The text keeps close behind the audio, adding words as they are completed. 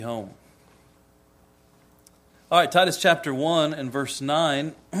Home. All right, Titus chapter 1 and verse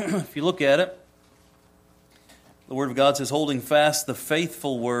 9, if you look at it, the Word of God says, holding fast the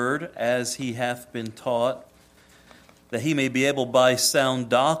faithful word as he hath been taught, that he may be able by sound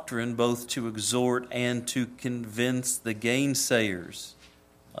doctrine both to exhort and to convince the gainsayers.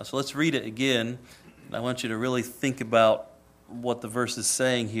 So let's read it again. I want you to really think about what the verse is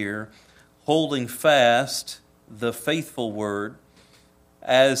saying here. Holding fast the faithful word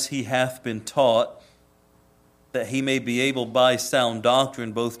as he hath been taught, that he may be able by sound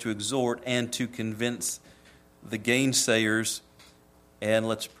doctrine both to exhort and to convince the gainsayers. And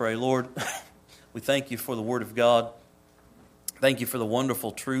let's pray. Lord, we thank you for the Word of God. Thank you for the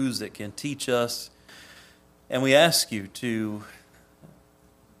wonderful truths that can teach us. And we ask you to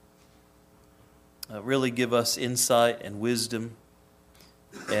really give us insight and wisdom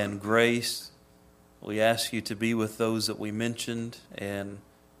and grace. We ask you to be with those that we mentioned, and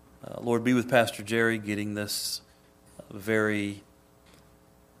Lord, be with Pastor Jerry getting this very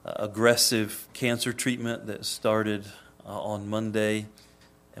aggressive cancer treatment that started on Monday,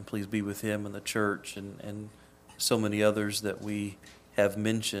 and please be with him and the church and so many others that we have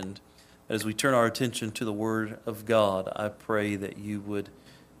mentioned. As we turn our attention to the Word of God, I pray that you would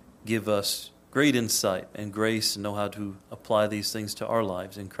give us great insight and grace and know how to apply these things to our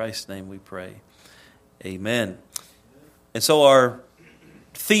lives. In Christ's name we pray. Amen. And so our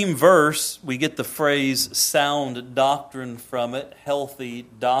theme verse, we get the phrase sound doctrine from it, healthy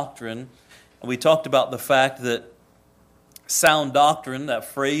doctrine. And we talked about the fact that sound doctrine, that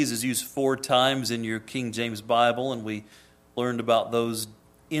phrase is used 4 times in your King James Bible, and we learned about those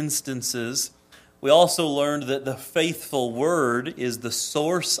instances. We also learned that the faithful word is the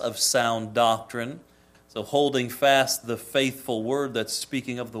source of sound doctrine. So holding fast the faithful word, that's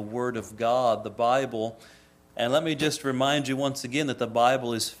speaking of the Word of God, the Bible. And let me just remind you once again that the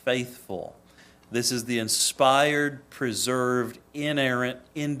Bible is faithful. This is the inspired, preserved, inerrant,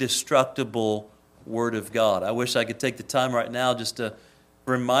 indestructible Word of God. I wish I could take the time right now just to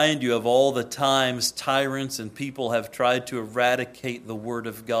remind you of all the times tyrants and people have tried to eradicate the Word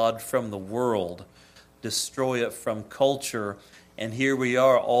of God from the world, destroy it from culture. And here we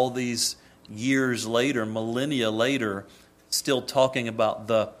are all these years later, millennia later, still talking about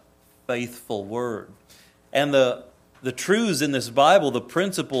the faithful Word. And the truths in this Bible, the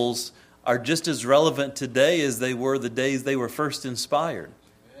principles, are just as relevant today as they were the days they were first inspired.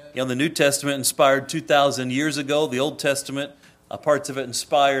 You know, the New Testament inspired 2,000 years ago. The Old Testament, parts of it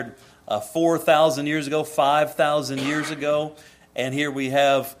inspired 4,000 years ago, 5,000 years ago. And here we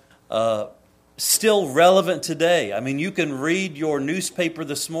have still relevant today. I mean, you can read your newspaper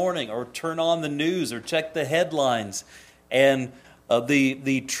this morning or turn on the news or check the headlines, and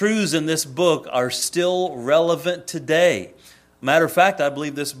the truths in this book are still relevant today. Matter of fact, I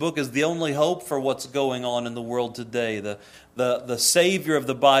believe this book is the only hope for what's going on in the world today. The Savior of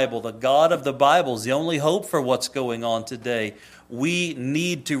the Bible, the God of the Bible, is the only hope for what's going on today. We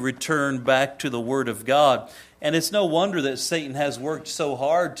need to return back to the Word of God. And it's no wonder that Satan has worked so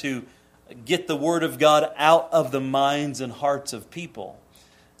hard to get the Word of God out of the minds and hearts of people.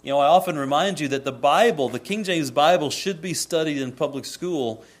 You know, I often remind you that the Bible, the King James Bible, should be studied in public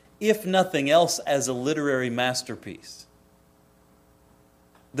school, if nothing else, as a literary masterpiece.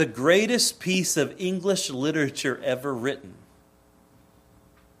 The greatest piece of English literature ever written.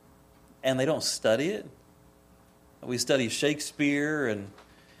 And they don't study it. We study Shakespeare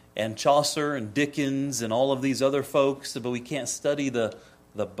and Chaucer and Dickens and all of these other folks, but we can't study the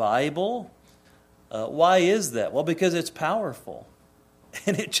Bible. Why is that? Well, because it's powerful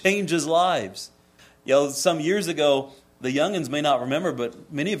and it changes lives. You know, some years ago, the youngins may not remember,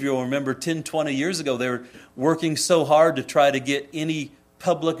 but many of you will remember 10, 20 years ago, they were working so hard to try to get any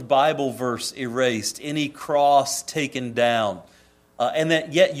public Bible verse erased, any cross taken down. And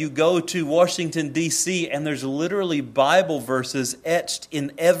that yet you go to Washington, D.C., and there's literally Bible verses etched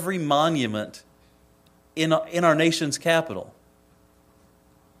in every monument in our nation's capital.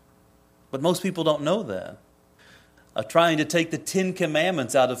 But most people don't know that. Trying to take the 10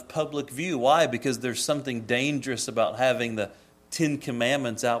 Commandments out of public view. Why? Because there's something dangerous about having the 10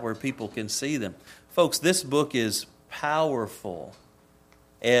 Commandments out where people can see them. Folks, this book is powerful,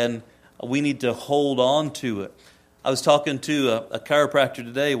 and we need to hold on to it. I was talking to a chiropractor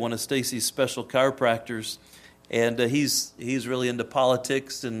today, one of Stacy's special chiropractors, and he's really into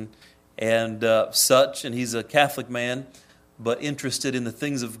politics and such, and he's a Catholic man, but interested in the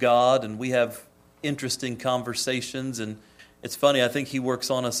things of God, and we have interesting conversations. And it's funny, I think he works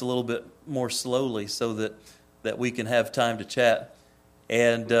on us a little bit more slowly so that we can have time to chat.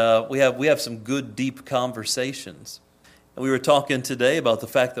 And we have some good, deep conversations. And we were talking today about the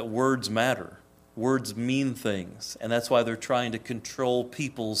fact that words matter. Words mean things, and that's why they're trying to control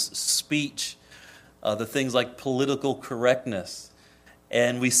people's speech. The things like political correctness.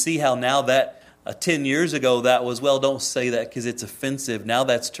 And we see how now that 10 years ago that was, well, don't say that because it's offensive. Now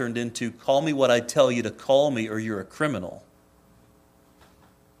that's turned into, call me what I tell you to call me or you're a criminal.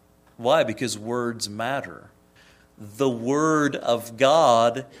 Why? Because words matter. The Word of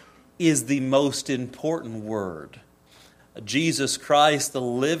God is the most important word. Jesus Christ, the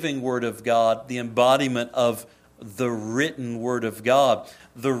living Word of God, the embodiment of the written Word of God.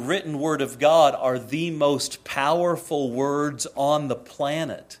 The written Word of God are the most powerful words on the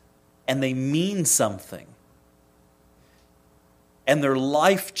planet, and they mean something. And they're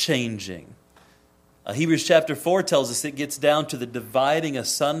life-changing. Hebrews chapter 4 tells us it gets down to the dividing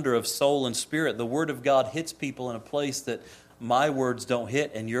asunder of soul and spirit. The Word of God hits people in a place that my words don't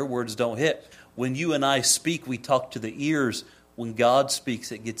hit and your words don't hit. When you and I speak, we talk to the ears. When God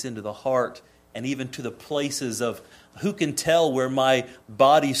speaks, it gets into the heart and even to the places of who can tell where my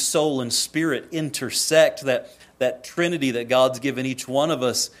body, soul, and spirit intersect, that Trinity that God's given each one of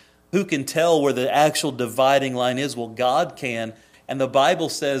us. Who can tell where the actual dividing line is? Well, God can. And the Bible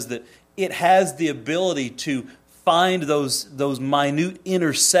says that it has the ability to find those minute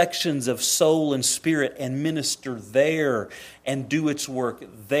intersections of soul and spirit and minister there and do its work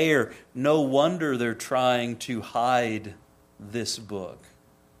there. No wonder they're trying to hide this book.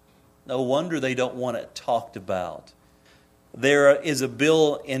 No wonder they don't want it talked about. There is a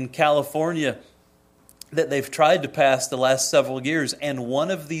bill in California that they've tried to pass the last several years, and one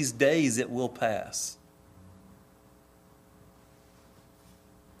of these days it will pass.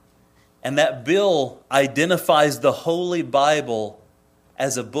 And that bill identifies the Holy Bible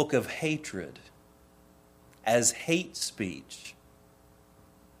as a book of hatred, as hate speech.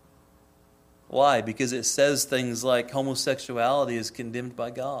 Why? Because it says things like homosexuality is condemned by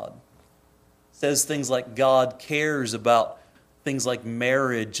God. It says things like God cares about things like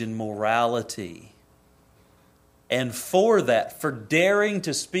marriage and morality. And for that, for daring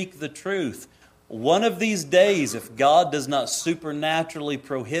to speak the truth, one of these days, if God does not supernaturally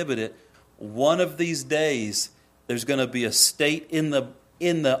prohibit it, one of these days, there's going to be a state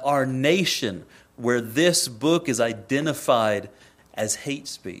in our nation where this book is identified as hate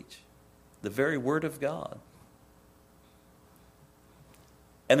speech, the very Word of God.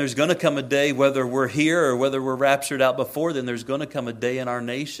 And there's going to come a day, whether we're here or whether we're raptured out before then, there's going to come a day in our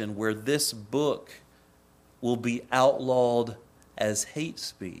nation where this book will be outlawed as hate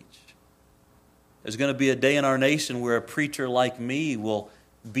speech. There's going to be a day in our nation where a preacher like me will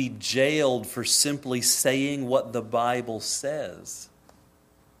be jailed for simply saying what the Bible says.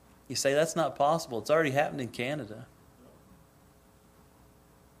 You say, that's not possible. It's already happened in Canada.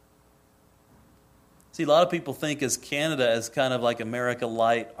 See, a lot of people think as Canada as kind of like America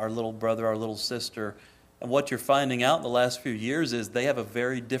Light, our little brother, our little sister. And what you're finding out in the last few years is they have a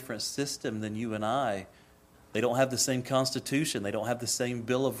very different system than you and I. They don't have the same Constitution. They don't have the same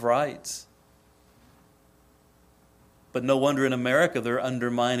Bill of Rights. But no wonder in America they're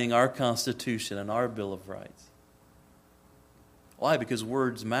undermining our Constitution and our Bill of Rights. Why? Because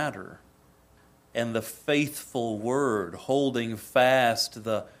words matter. And the faithful word, holding fast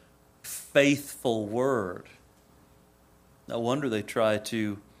the faithful word. No wonder they try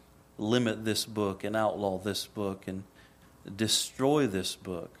to limit this book and outlaw this book and destroy this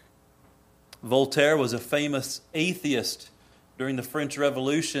book. Voltaire was a famous atheist during the French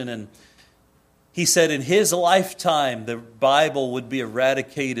Revolution, and he said in his lifetime the Bible would be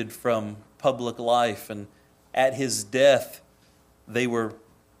eradicated from public life, and at his death they were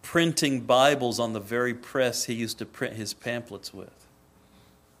printing Bibles on the very press he used to print his pamphlets with.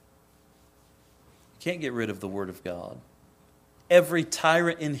 You can't get rid of the Word of God. Every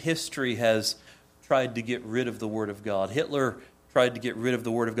tyrant in history has tried to get rid of the Word of God. Hitler tried to get rid of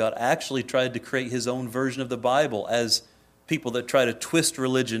the Word of God, actually tried to create his own version of the Bible, as people that try to twist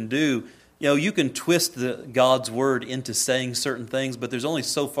religion do. You know, you can twist God's Word into saying certain things, but there's only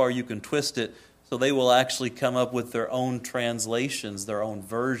so far you can twist it. So they will actually come up with their own translations, their own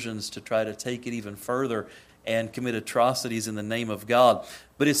versions to try to take it even further and commit atrocities in the name of God.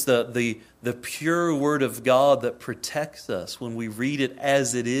 But it's the pure Word of God that protects us when we read it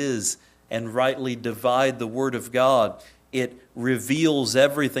as it is and rightly divide the Word of God. It reveals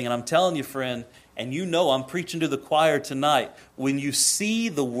everything. And I'm telling you, friend, and you know I'm preaching to the choir tonight, when you see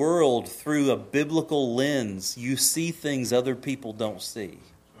the world through a biblical lens, you see things other people don't see.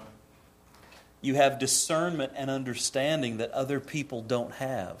 You have discernment and understanding that other people don't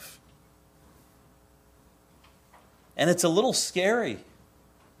have. And it's a little scary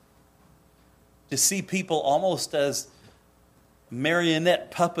to see people almost as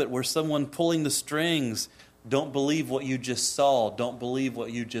marionette puppet where someone pulling the strings. Don't believe what you just saw. Don't believe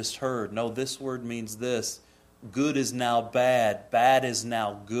what you just heard. No, this word means this. Good is now bad. Bad is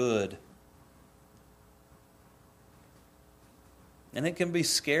now good. And it can be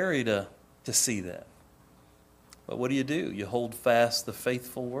scary to see that. But what do? You hold fast the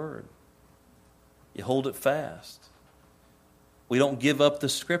faithful word. You hold it fast. We don't give up the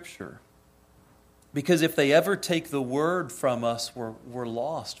Scripture. Because if they ever take the word from us, we're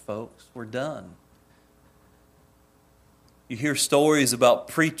lost, folks. We're done. You hear stories about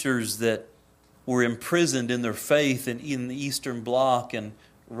preachers that were imprisoned in their faith in the Eastern Bloc and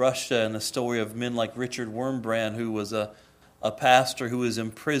Russia, and the story of men like Richard Wurmbrand, who was a pastor who was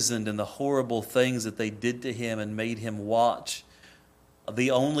imprisoned, and the horrible things that they did to him and made him watch.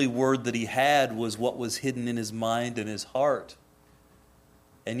 The only word that he had was what was hidden in his mind and his heart.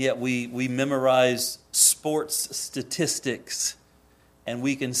 And yet we memorize sports statistics, and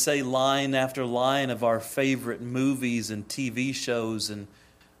we can say line after line of our favorite movies and TV shows, and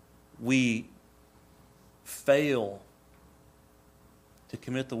we fail to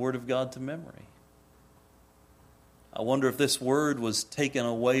commit the Word of God to memory. I wonder if this Word was taken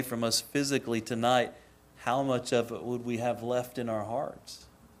away from us physically tonight, how much of it would we have left in our hearts?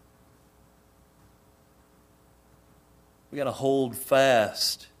 We got to hold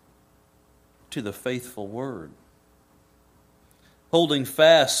fast to the faithful Word. Holding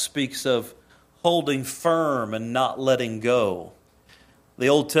fast speaks of holding firm and not letting go. The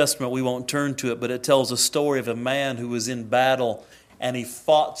Old Testament, we won't turn to it, but it tells a story of a man who was in battle, and he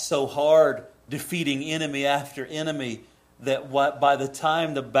fought so hard, defeating enemy after enemy, that by the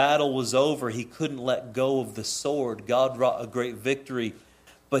time the battle was over, he couldn't let go of the sword. God wrought a great victory,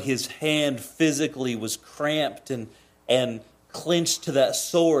 but his hand physically was cramped and clenched to that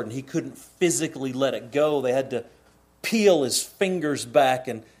sword, and he couldn't physically let it go. They had to peel his fingers back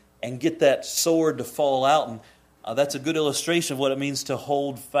and get that sword to fall out. And that's a good illustration of what it means to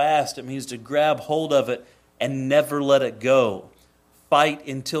hold fast. It means to grab hold of it and never let it go. Fight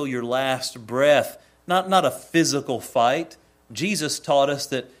until your last breath. Not a physical fight. Jesus taught us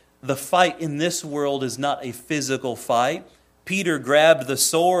that the fight in this world is not a physical fight. Peter grabbed the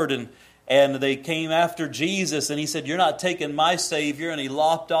sword and they came after Jesus, and he said, "You're not taking my Savior." And he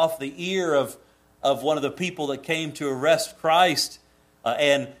lopped off the ear of one of the people that came to arrest Christ.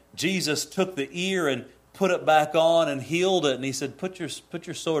 And Jesus took the ear and put it back on and healed it. And he said, put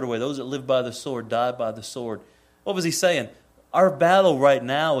your sword away. Those that live by the sword die by the sword. What was he saying? Our battle right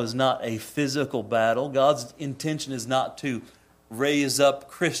now is not a physical battle. God's intention is not to raise up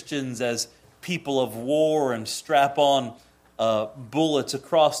Christians as people of war and strap on bullets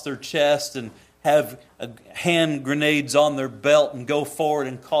across their chest and have hand grenades on their belt and go forward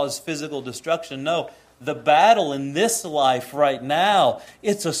and cause physical destruction. No, the battle in this life right now,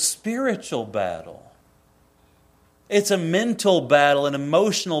 it's a spiritual battle. It's a mental battle, an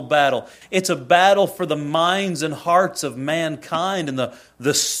emotional battle. It's a battle for the minds and hearts of mankind and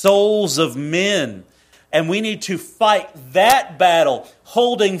the souls of men. And we need to fight that battle,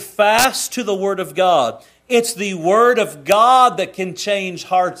 holding fast to the Word of God. It's the Word of God that can change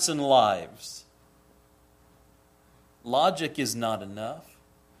hearts and lives. Logic is not enough.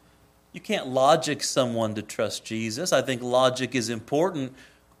 You can't logic someone to trust Jesus. I think logic is important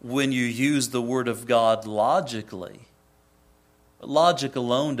when you use the Word of God logically. But logic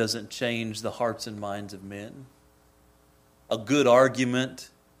alone doesn't change the hearts and minds of men. A good argument,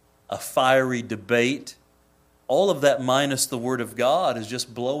 a fiery debate, all of that minus the Word of God is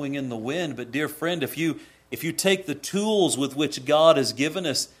just blowing in the wind. But dear friend, if you take the tools with which God has given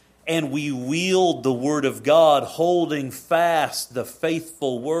us and we wield the Word of God, holding fast the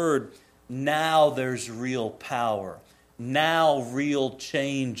faithful Word, now there's real power. Now real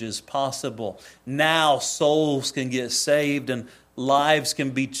change is possible. Now souls can get saved and lives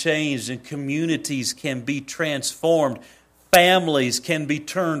can be changed and communities can be transformed. Families can be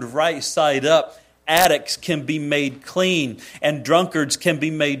turned right side up. Addicts can be made clean, and drunkards can be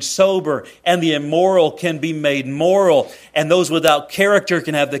made sober, and the immoral can be made moral, and those without character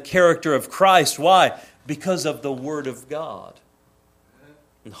can have the character of Christ. Why? Because of the Word of God.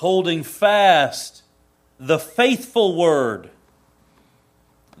 And holding fast the faithful Word.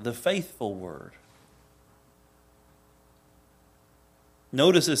 The faithful Word.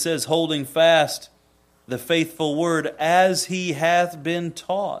 Notice it says, holding fast the faithful Word as he hath been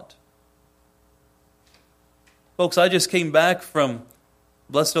taught. Folks, I just came back from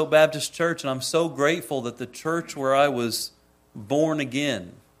Blessed Oak Baptist Church, and I'm so grateful that the church where I was born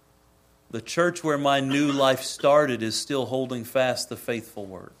again, the church where my new life started, is still holding fast the faithful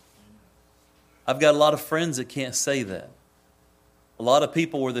Word. I've got a lot of friends that can't say that. A lot of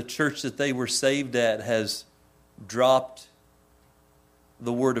people where the church that they were saved at has dropped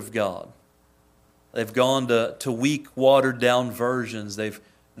the Word of God. They've gone to weak, watered-down versions.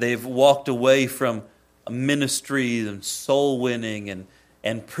 They've walked away from ministry and soul winning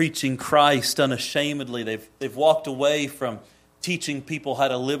and preaching Christ unashamedly. They've walked away from teaching people how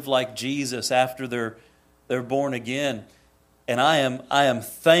to live like Jesus after they're born again. And I am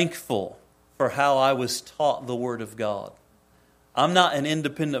thankful for how I was taught the Word of God. I'm not an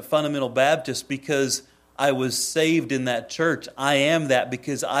independent fundamental Baptist because I was saved in that church. I am that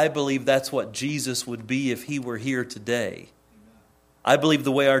because I believe that's what Jesus would be if He were here today. I believe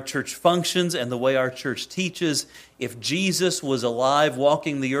the way our church functions and the way our church teaches, if Jesus was alive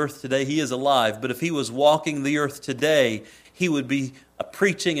walking the earth today, He is alive, but if He was walking the earth today, He would be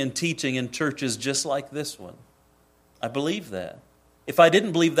preaching and teaching in churches just like this one. I believe that. If I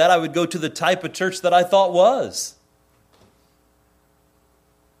didn't believe that, I would go to the type of church that I thought was.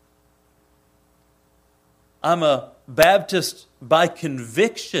 I'm a Baptist by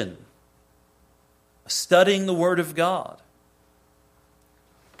conviction, studying the Word of God.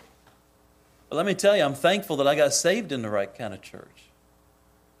 But let me tell you, I'm thankful that I got saved in the right kind of church.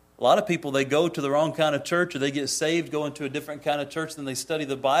 A lot of people, they go to the wrong kind of church or they get saved, go into a different kind of church, then they study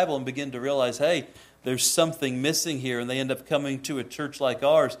the Bible and begin to realize, hey, there's something missing here, and they end up coming to a church like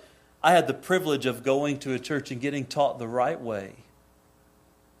ours. I had the privilege of going to a church and getting taught the right way.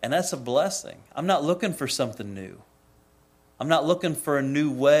 And that's a blessing. I'm not looking for something new. I'm not looking for a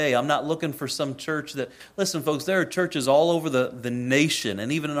new way. I'm not looking for some church that... Listen, folks, there are churches all over the nation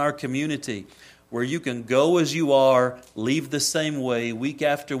and even in our community where you can go as you are, leave the same way, week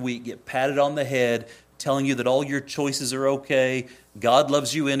after week, get patted on the head, telling you that all your choices are okay, God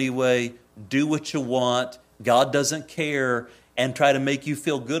loves you anyway, do what you want, God doesn't care, and try to make you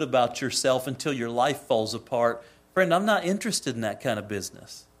feel good about yourself until your life falls apart. Friend, I'm not interested in that kind of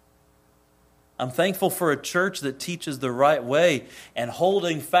business. I'm thankful for a church that teaches the right way and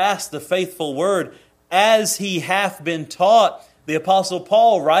holding fast the faithful word as he hath been taught. The Apostle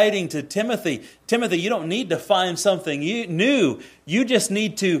Paul writing to Timothy, Timothy, you don't need to find something new. You just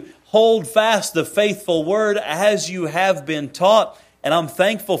need to hold fast the faithful word as you have been taught. And I'm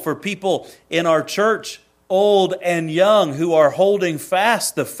thankful for people in our church, old and young, who are holding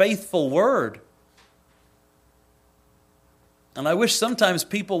fast the faithful word. And I wish sometimes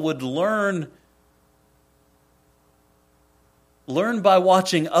people would learn by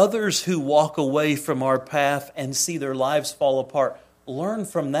watching others who walk away from our path and see their lives fall apart. Learn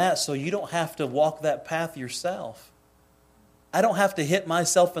from that so you don't have to walk that path yourself. I don't have to hit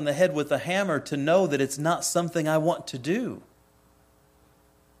myself in the head with a hammer to know that it's not something I want to do.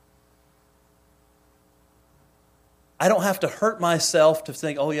 I don't have to hurt myself to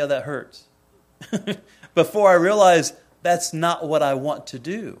think, oh yeah, that hurts. Before I realize that's not what I want to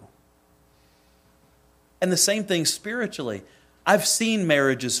do. And the same thing spiritually. I've seen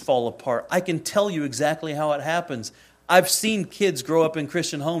marriages fall apart. I can tell you exactly how it happens. I've seen kids grow up in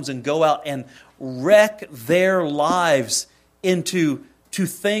Christian homes and go out and wreck their lives into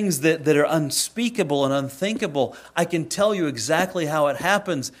things that are unspeakable and unthinkable. I can tell you exactly how it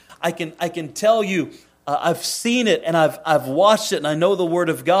happens. I can tell you, I've seen it and I've watched it and I know the Word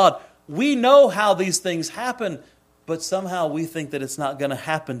of God. We know how these things happen, but somehow we think that it's not going to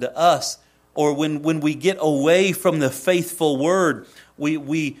happen to us. Or when we get away from the faithful word,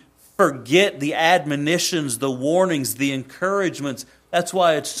 we forget the admonitions, the warnings, the encouragements. That's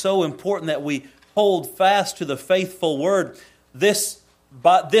why it's so important that we hold fast to the faithful word. This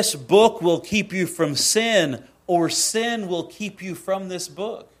book will keep you from sin, or sin will keep you from this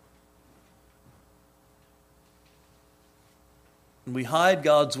book. And we hide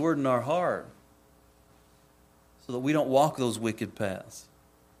God's word in our heart so that we don't walk those wicked paths.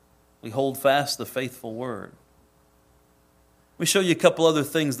 We hold fast the faithful word. Let me show you a couple other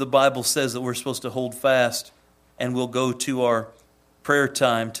things the Bible says that we're supposed to hold fast, and we'll go to our prayer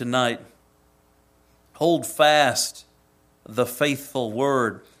time tonight. Hold fast the faithful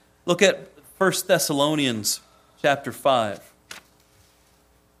word. Look at 1 Thessalonians chapter 5.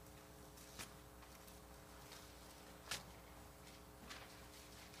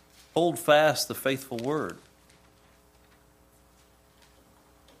 Hold fast the faithful word.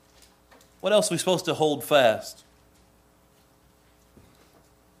 What else are we supposed to hold fast?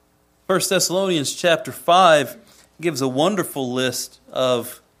 1 Thessalonians chapter 5 gives a wonderful list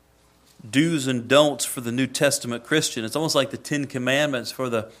of do's and don'ts for the New Testament Christian. It's almost like the Ten Commandments for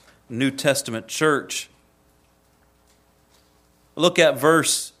the New Testament church. Look at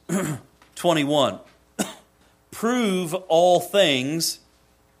verse 21. Prove all things,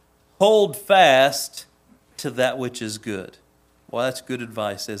 hold fast to that which is good. Well, that's good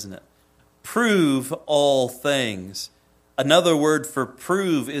advice, isn't it? Prove all things. Another word for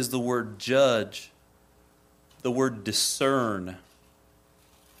prove is the word judge, the word discern.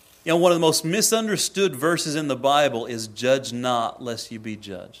 You know, one of the most misunderstood verses in the Bible is judge not lest you be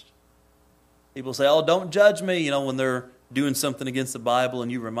judged. People say, oh, don't judge me, when they're doing something against the Bible,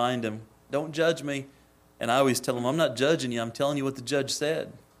 and you remind them, don't judge me. And I always tell them, I'm not judging you, I'm telling you what the judge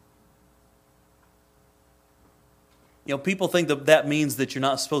said. People think that means that you're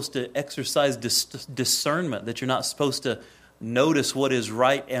not supposed to exercise discernment, that you're not supposed to notice what is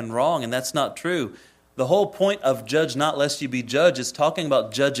right and wrong, and that's not true. The whole point of judge not lest you be judged is talking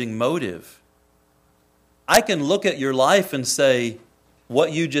about judging motive. I can look at your life and say,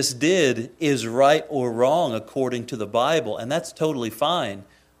 what you just did is right or wrong according to the Bible, and that's totally fine.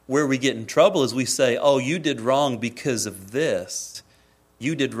 Where we get in trouble is we say, oh, you did wrong because of this.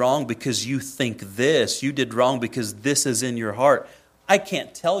 You did wrong because you think this. You did wrong because this is in your heart. I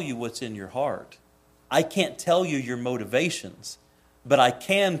can't tell you what's in your heart. I can't tell you your motivations. But I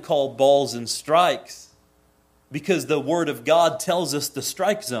can call balls and strikes because the Word of God tells us the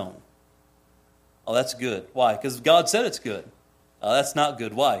strike zone. Oh, that's good. Why? Because God said it's good. Oh, that's not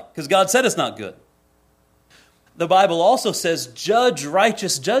good. Why? Because God said it's not good. The Bible also says, judge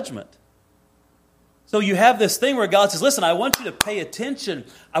righteous judgment. So you have this thing where God says, listen, I want you to pay attention.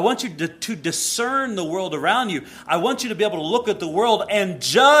 I want you to discern the world around you. I want you to be able to look at the world and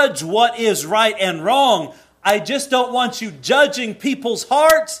judge what is right and wrong. I just don't want you judging people's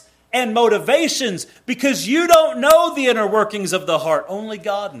hearts and motivations because you don't know the inner workings of the heart. Only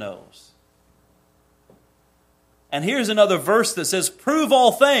God knows. And here's another verse that says, prove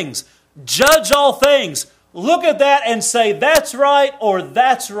all things, judge all things. Look at that and say, that's right or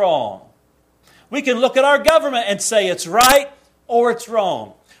that's wrong. We can look at our government and say it's right or it's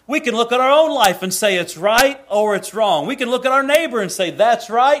wrong. We can look at our own life and say it's right or it's wrong. We can look at our neighbor and say that's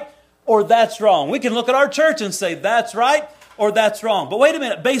right or that's wrong. We can look at our church and say that's right or that's wrong. But wait a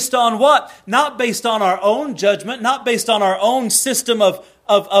minute, based on what? Not based on our own judgment, not based on our own system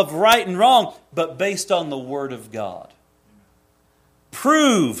of right and wrong, but based on the Word of God.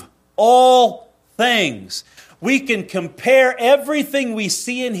 Prove all things. We can compare everything we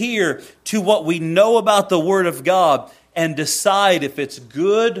see and hear to what we know about the Word of God and decide if it's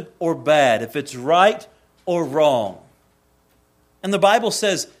good or bad, if it's right or wrong. And the Bible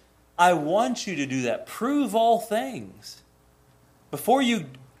says, I want you to do that. Prove all things. Before you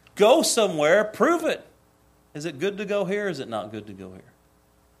go somewhere, prove it. Is it good to go here or is it not good to go here?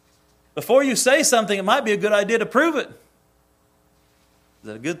 Before you say something, it might be a good idea to prove it. Is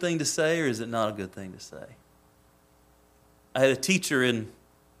it a good thing to say or is it not a good thing to say? I had a teacher in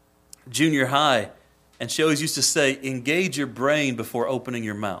junior high, and she always used to say, engage your brain before opening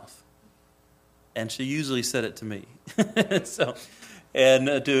your mouth. And she usually said it to me. And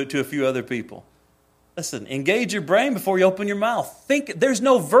to a few other people. Listen, engage your brain before you open your mouth. Think there's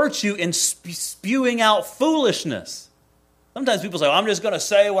no virtue in spewing out foolishness. Sometimes people say, I'm just going to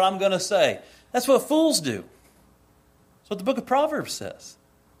say what I'm going to say. That's what fools do. That's what the book of Proverbs says.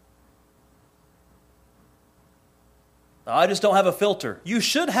 I just don't have a filter. You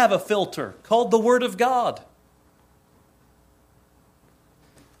should have a filter called the Word of God.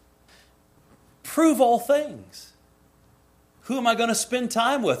 Prove all things. Who am I going to spend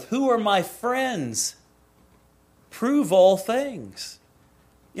time with? Who are my friends? Prove all things.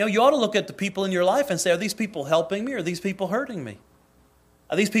 You ought to look at the people in your life and say, are these people helping me or are these people hurting me?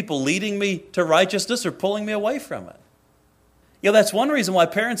 Are these people leading me to righteousness or pulling me away from it? That's one reason why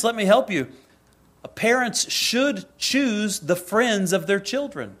parents, let me help you. Parents should choose the friends of their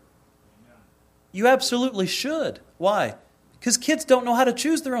children. You absolutely should. Why? Because kids don't know how to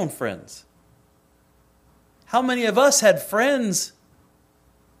choose their own friends. How many of us had friends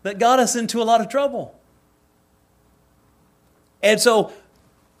that got us into a lot of trouble? And so,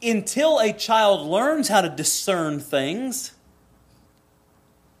 until a child learns how to discern things,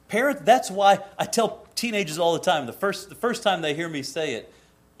 parents, that's why I tell teenagers all the time, the first time they hear me say it,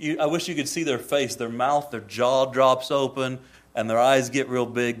 I wish you could see their face, their mouth, their jaw drops open, and their eyes get real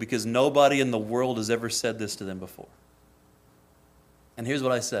big because nobody in the world has ever said this to them before. And here's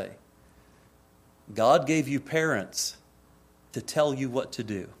what I say. God gave you parents to tell you what to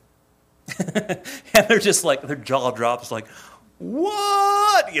do. And they're just like, their jaw drops like,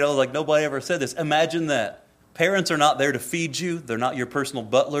 what? Like nobody ever said this. Imagine that. Parents are not there to feed you. They're not your personal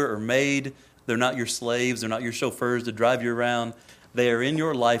butler or maid. They're not your slaves. They're not your chauffeurs to drive you around. They are in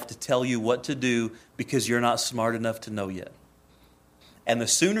your life to tell you what to do because you're not smart enough to know yet. And the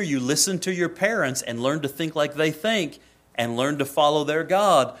sooner you listen to your parents and learn to think like they think and learn to follow their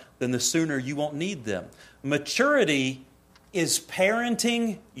God, then the sooner you won't need them. Maturity is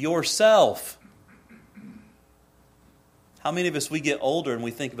parenting yourself. How many of us, we get older and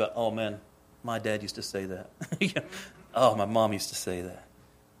we think about, oh man, my dad used to say that. Oh, my mom used to say that.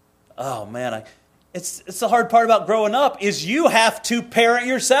 Oh man, it's the hard part about growing up is you have to parent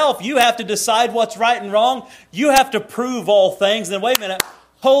yourself. You have to decide what's right and wrong. You have to prove all things. And then wait a minute,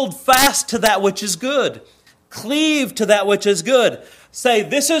 hold fast to that which is good. Cleave to that which is good. Say,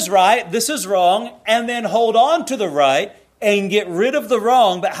 this is right, this is wrong, and then hold on to the right and get rid of the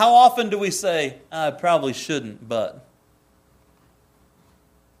wrong. But how often do we say, I probably shouldn't, but...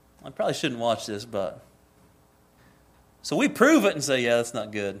 I probably shouldn't watch this, but... So we prove it and say, yeah, that's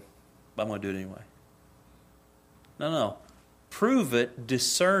not good, but I'm going to do it anyway. No. Prove it,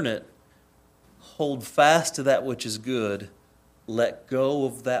 discern it, hold fast to that which is good, let go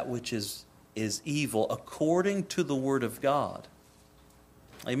of that which is evil according to the Word of God.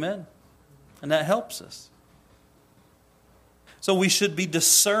 Amen? And that helps us. So we should be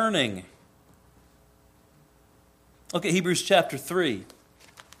discerning. Look at Hebrews chapter 3.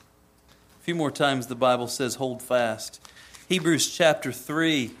 A few more times the Bible says hold fast. Hebrews chapter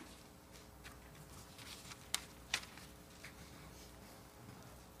 3.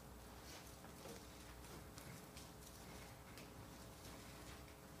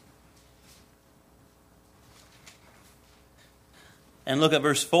 And look at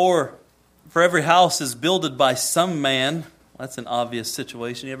verse 4. For every house is builded by some man. That's an obvious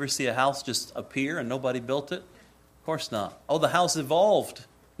situation. You ever see a house just appear and nobody built it? Of course not. Oh, the house evolved.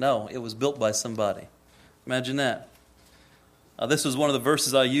 No, it was built by somebody. Imagine that. This was one of the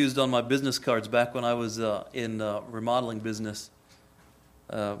verses I used on my business cards back when I was in remodeling business.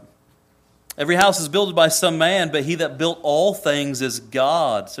 Every house is built by some man, but he that built all things is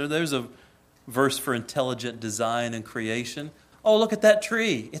God. So there's a verse for intelligent design and creation. Oh, look at that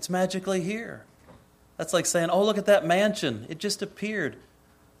tree. It's magically here. That's like saying, oh, look at that mansion. It just appeared.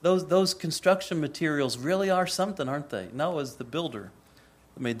 Those construction materials really are something, aren't they? Noah's the builder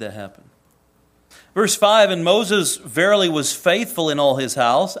that made that happen. Verse 5, and Moses verily was faithful in all his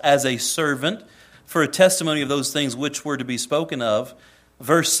house as a servant for a testimony of those things which were to be spoken of.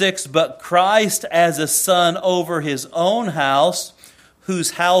 Verse 6, but Christ as a son over his own house,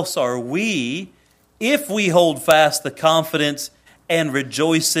 whose house are we, if we hold fast the confidence and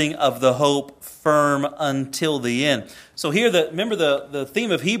rejoicing of the hope firm until the end. So here, remember the theme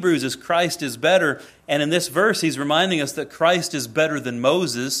of Hebrews is Christ is better. And in this verse, he's reminding us that Christ is better than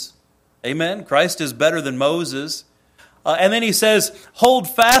Moses. Amen? Christ is better than Moses. And then he says, hold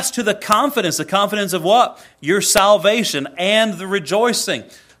fast to the confidence. The confidence of what? Your salvation and the rejoicing.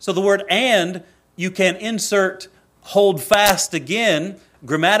 So the word and, you can insert hold fast again.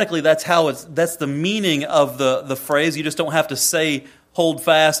 Grammatically, that's the meaning of the phrase. You just don't have to say hold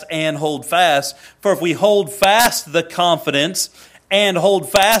fast and hold fast. For if we hold fast the confidence and hold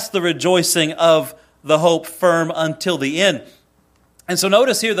fast the rejoicing of the hope firm until the end. And so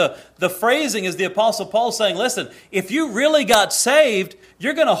notice here the phrasing is the Apostle Paul saying, listen, if you really got saved,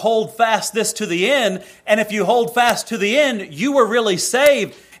 you're going to hold fast this to the end. And if you hold fast to the end, you were really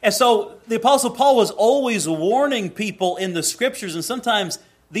saved. And so the Apostle Paul was always warning people in the Scriptures, and sometimes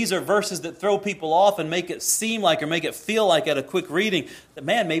these are verses that throw people off and make it seem like or make it feel like at a quick reading that,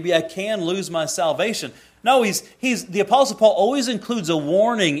 man, maybe I can lose my salvation. No, the Apostle Paul always includes a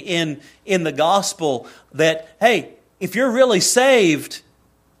warning in the gospel that, hey, if you're really saved,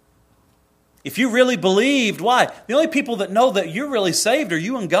 if you really believed, why? The only people that know that you're really saved are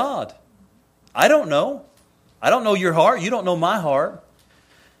you and God. I don't know. I don't know your heart. You don't know my heart.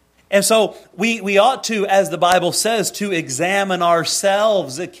 And so we ought to, as the Bible says, to examine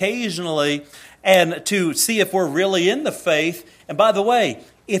ourselves occasionally and to see if we're really in the faith. And by the way,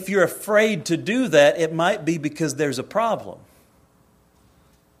 if you're afraid to do that, it might be because there's a problem.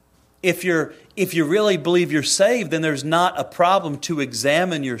 If you really believe you're saved, then there's not a problem to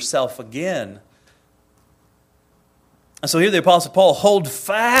examine yourself again. And so here the Apostle Paul, hold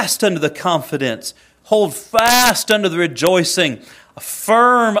fast unto the confidence, hold fast unto the rejoicing,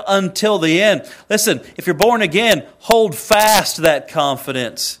 firm until the end. Listen, if you're born again, hold fast that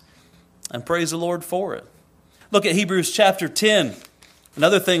confidence and praise the Lord for it. Look at Hebrews chapter 10.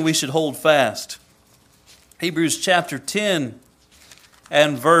 Another thing we should hold fast. Hebrews chapter 10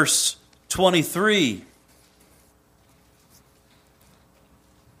 and verse 23.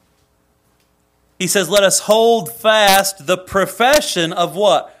 He says, let us hold fast the profession of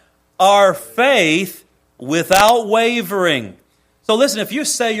what? Our faith without wavering. So listen, if you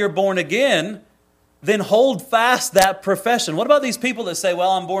say you're born again, then hold fast that profession. What about these people that say, well,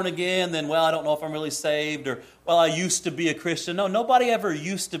 I'm born again, then, well, I don't know if I'm really saved, or, well, I used to be a Christian. No, nobody ever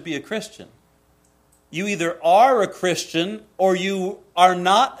used to be a Christian. You either are a Christian or you are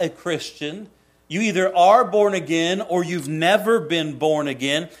not a Christian. You either are born again or you've never been born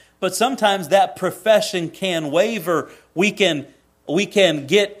again. But sometimes that profession can waver. We can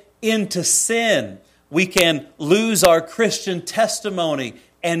get into sin. We can lose our Christian testimony.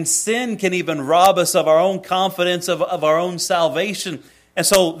 And sin can even rob us of our own confidence, of our own salvation. And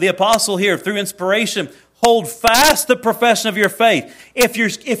so the apostle here, through inspiration, hold fast the profession of your faith. If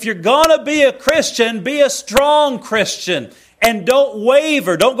you're going to be a Christian, be a strong Christian. And don't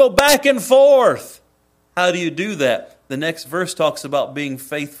waver. Don't go back and forth. How do you do that? The next verse talks about being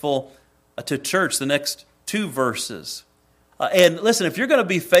faithful to church. The next two verses. And listen, if you're going to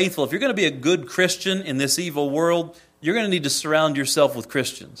be faithful, if you're going to be a good Christian in this evil world, you're going to need to surround yourself with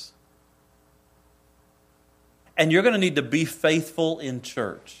Christians. And you're going to need to be faithful in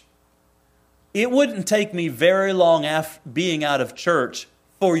church. It wouldn't take me very long after being out of church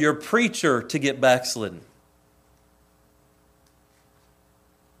for your preacher to get backslidden.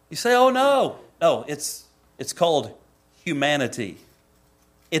 You say, oh no. No, it's called humanity.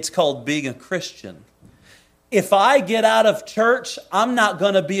 It's called being a Christian. If I get out of church, I'm not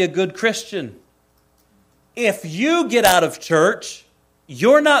going to be a good Christian. If you get out of church,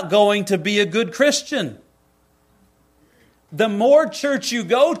 you're not going to be a good Christian. The more church you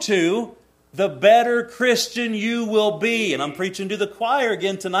go to, the better Christian you will be. And I'm preaching to the choir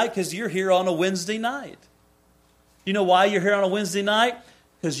again tonight because you're here on a Wednesday night. You know why you're here on a Wednesday night?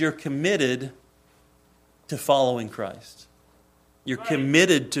 Because you're committed to following Christ. You're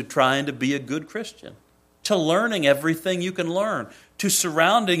committed to trying to be a good Christian, to learning everything you can learn, to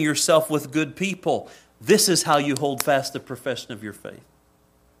surrounding yourself with good people. This is how you hold fast the profession of your faith.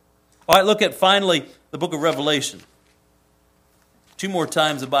 All right, look at finally the book of Revelation. 2 more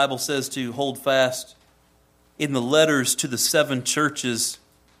times the Bible says to hold fast in the letters to the 7 churches,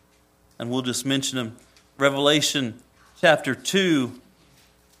 and we'll just mention them. Revelation chapter 2.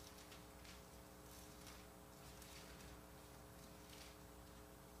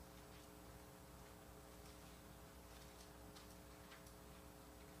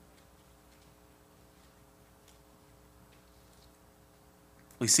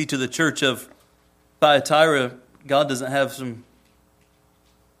 We see to the church of Thyatira, God doesn't have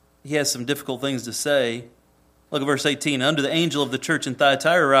He has some difficult things to say. Look at verse 18. Unto the angel of the church in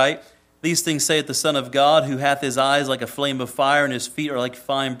Thyatira write, These things saith the Son of God, who hath his eyes like a flame of fire, and his feet are like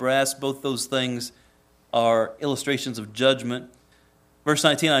fine brass. Both those things are illustrations of judgment. Verse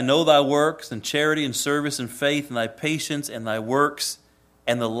 19, I know thy works, and charity, and service, and faith, and thy patience, and thy works,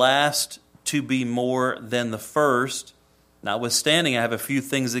 and the last to be more than the first. Notwithstanding, I have a few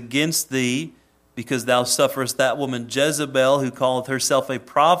things against thee, because thou sufferest that woman Jezebel, who calleth herself a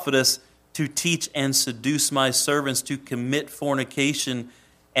prophetess, to teach and seduce my servants to commit fornication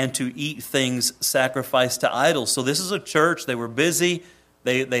and to eat things sacrificed to idols. So this is a church. They were busy.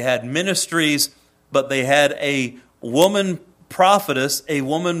 They had ministries, but they had a woman prophetess, a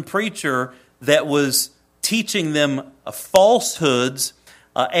woman preacher that was teaching them falsehoods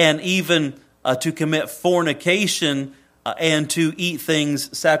and even to commit fornication and to eat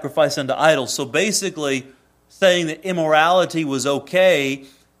things sacrificed unto idols. So basically saying that immorality was okay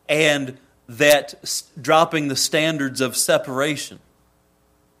and that dropping the standards of separation.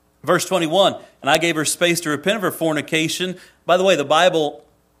 Verse 21, and I gave her space to repent of her fornication. By the way, the Bible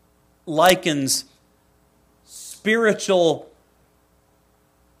likens spiritual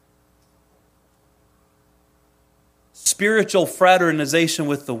fraternization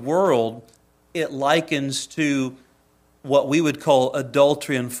with the world. It likens to what we would call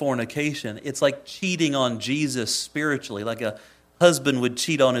adultery and fornication. It's like cheating on Jesus spiritually, like a husband would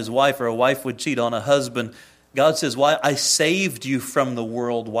cheat on his wife or a wife would cheat on a husband. God says, why? I saved you from the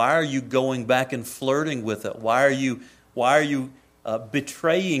world. Why are you going back and flirting with it? Why are you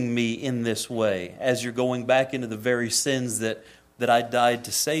betraying me in this way as you're going back into the very sins that I died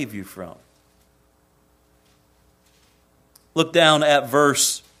to save you from? Look down at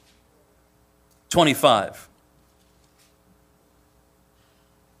verse 25.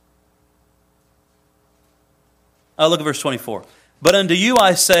 Look at verse 24. But unto you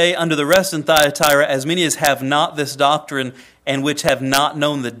I say, unto the rest in Thyatira, as many as have not this doctrine, and which have not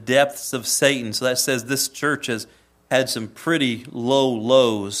known the depths of Satan. So that says this church has had some pretty low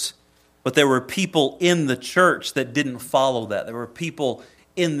lows. But there were people in the church that didn't follow that. There were people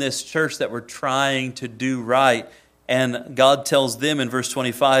in this church that were trying to do right. And God tells them in verse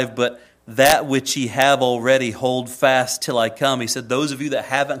 25, but that which ye have already hold fast till I come. He said, those of you that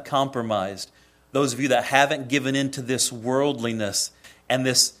haven't compromised, those of you that haven't given into this worldliness and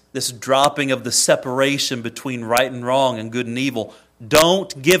this dropping of the separation between right and wrong and good and evil,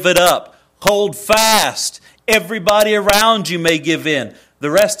 don't give it up. Hold fast. Everybody around you may give in. The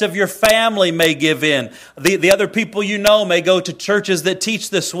rest of your family may give in. The other people you know may go to churches that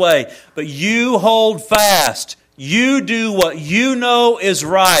teach this way. But you hold fast. You do what you know is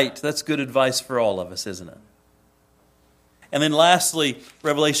right. That's good advice for all of us, isn't it? And then lastly,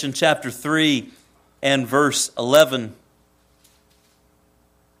 Revelation chapter 3 and verse 11.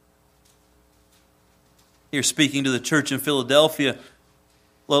 Here speaking to the church in Philadelphia.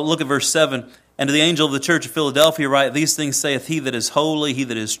 Look at verse 7. And to the angel of the church of Philadelphia write, These things saith he that is holy, he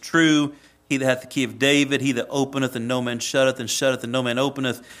that is true, he that hath the key of David, he that openeth and no man shutteth, and shutteth and no man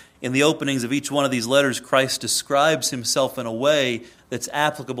openeth. In the openings of each one of these letters, Christ describes himself in a way that's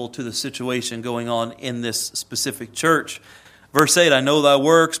applicable to the situation going on in this specific church. Verse 8, I know thy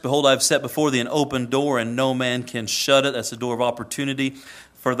works. Behold, I have set before thee an open door, and no man can shut it. That's the door of opportunity.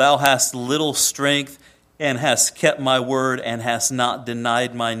 For thou hast little strength, and hast kept my word, and hast not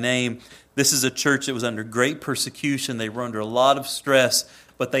denied my name. This is a church that was under great persecution. They were under a lot of stress,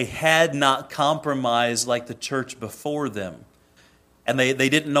 but they had not compromised like the church before them. And they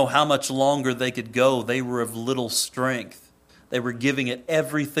didn't know how much longer they could go. They were of little strength. They were giving it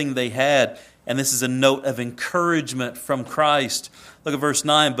everything they had. And this is a note of encouragement from Christ. Look at verse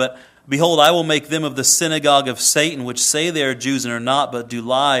 9. But behold, I will make them of the synagogue of Satan, which say they are Jews and are not, but do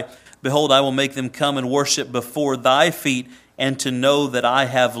lie. Behold, I will make them come and worship before thy feet, and to know that I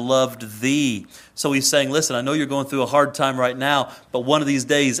have loved thee. So he's saying, listen, I know you're going through a hard time right now, but one of these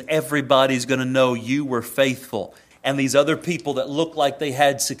days, everybody's going to know you were faithful. And these other people that look like they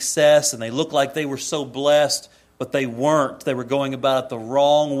had success, and they look like they were so blessed, but they weren't. They were going about it the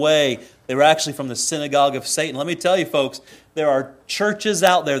wrong way. They were actually from the synagogue of Satan. Let me tell you, folks, there are churches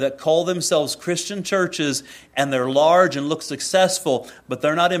out there that call themselves Christian churches, and they're large and look successful, but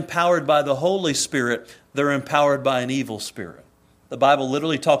they're not empowered by the Holy Spirit. They're empowered by an evil spirit. The Bible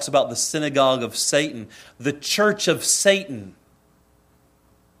literally talks about the synagogue of Satan, the church of Satan.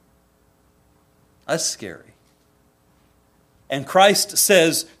 That's scary. And Christ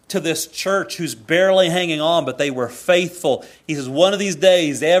says to this church who's barely hanging on, but they were faithful. He says, one of these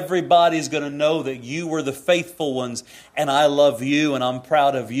days, everybody's going to know that you were the faithful ones, and I love you, and I'm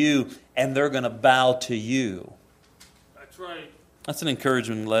proud of you, and they're going to bow to you. That's right. That's an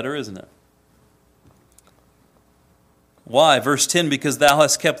encouraging letter, isn't it? Why? Verse 10, because thou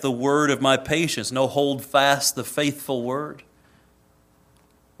hast kept the word of my patience. No, hold fast the faithful word.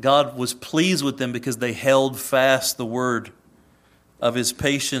 God was pleased with them because they held fast the word of his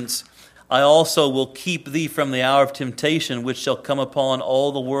patience. I also will keep thee from the hour of temptation, which shall come upon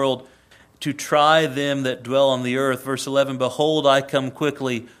all the world to try them that dwell on the earth. Verse 11, behold, I come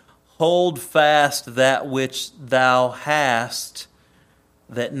quickly. Hold fast that which thou hast,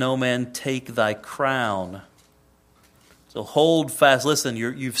 that no man take thy crown. So hold fast. Listen,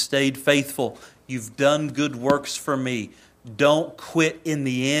 you've stayed faithful. You've done good works for me. Don't quit in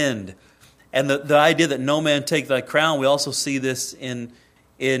the end. And the idea that no man take thy crown, we also see this in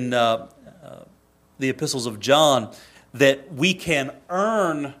the epistles of John, that we can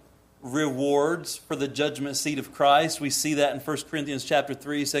earn rewards for the judgment seat of Christ. We see that in 1 Corinthians chapter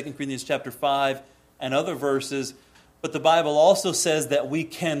 3, 2 Corinthians chapter 5, and other verses. But the Bible also says that we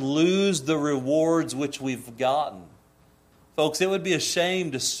can lose the rewards which we've gotten. Folks, it would be a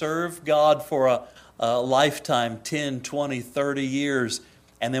shame to serve God for a lifetime, 10, 20, 30 years,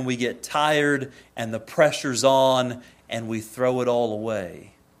 and then we get tired and the pressure's on and we throw it all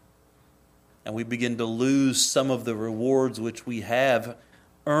away. And we begin to lose some of the rewards which we have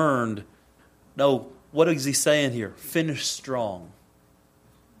earned. No, what is he saying here? Finish strong.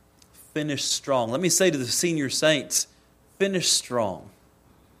 Finish strong. Let me say to the senior saints, finish strong.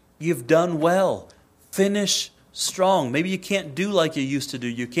 You've done well. Finish strong. Maybe you can't do like you used to do.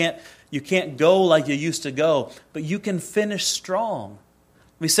 You can't go like you used to go, but you can finish strong.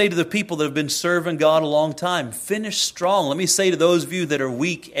 Let me say to the people that have been serving God a long time, finish strong. Let me say to those of you that are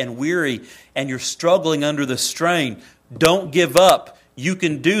weak and weary and you're struggling under the strain, don't give up. You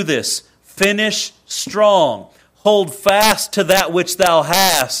can do this. Finish strong. Hold fast to that which thou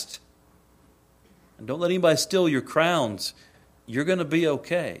hast. And don't let anybody steal your crowns. You're going to be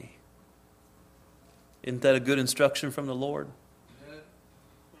okay. Isn't that a good instruction from the Lord?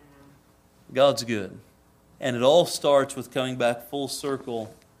 God's good. And it all starts with coming back full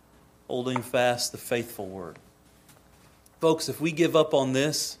circle, holding fast the faithful word. Folks, if we give up on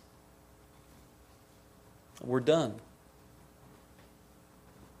this, we're done.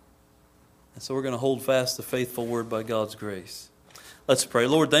 And so we're going to hold fast the faithful word by God's grace. Let's pray.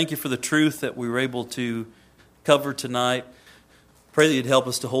 Lord, thank you for the truth that we were able to cover tonight. Pray that you'd help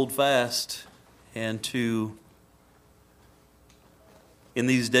us to hold fast and to in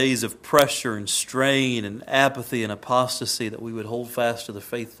these days of pressure and strain and apathy and apostasy, that we would hold fast to the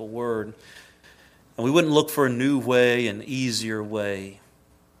faithful word. And we wouldn't look for a new way, an easier way,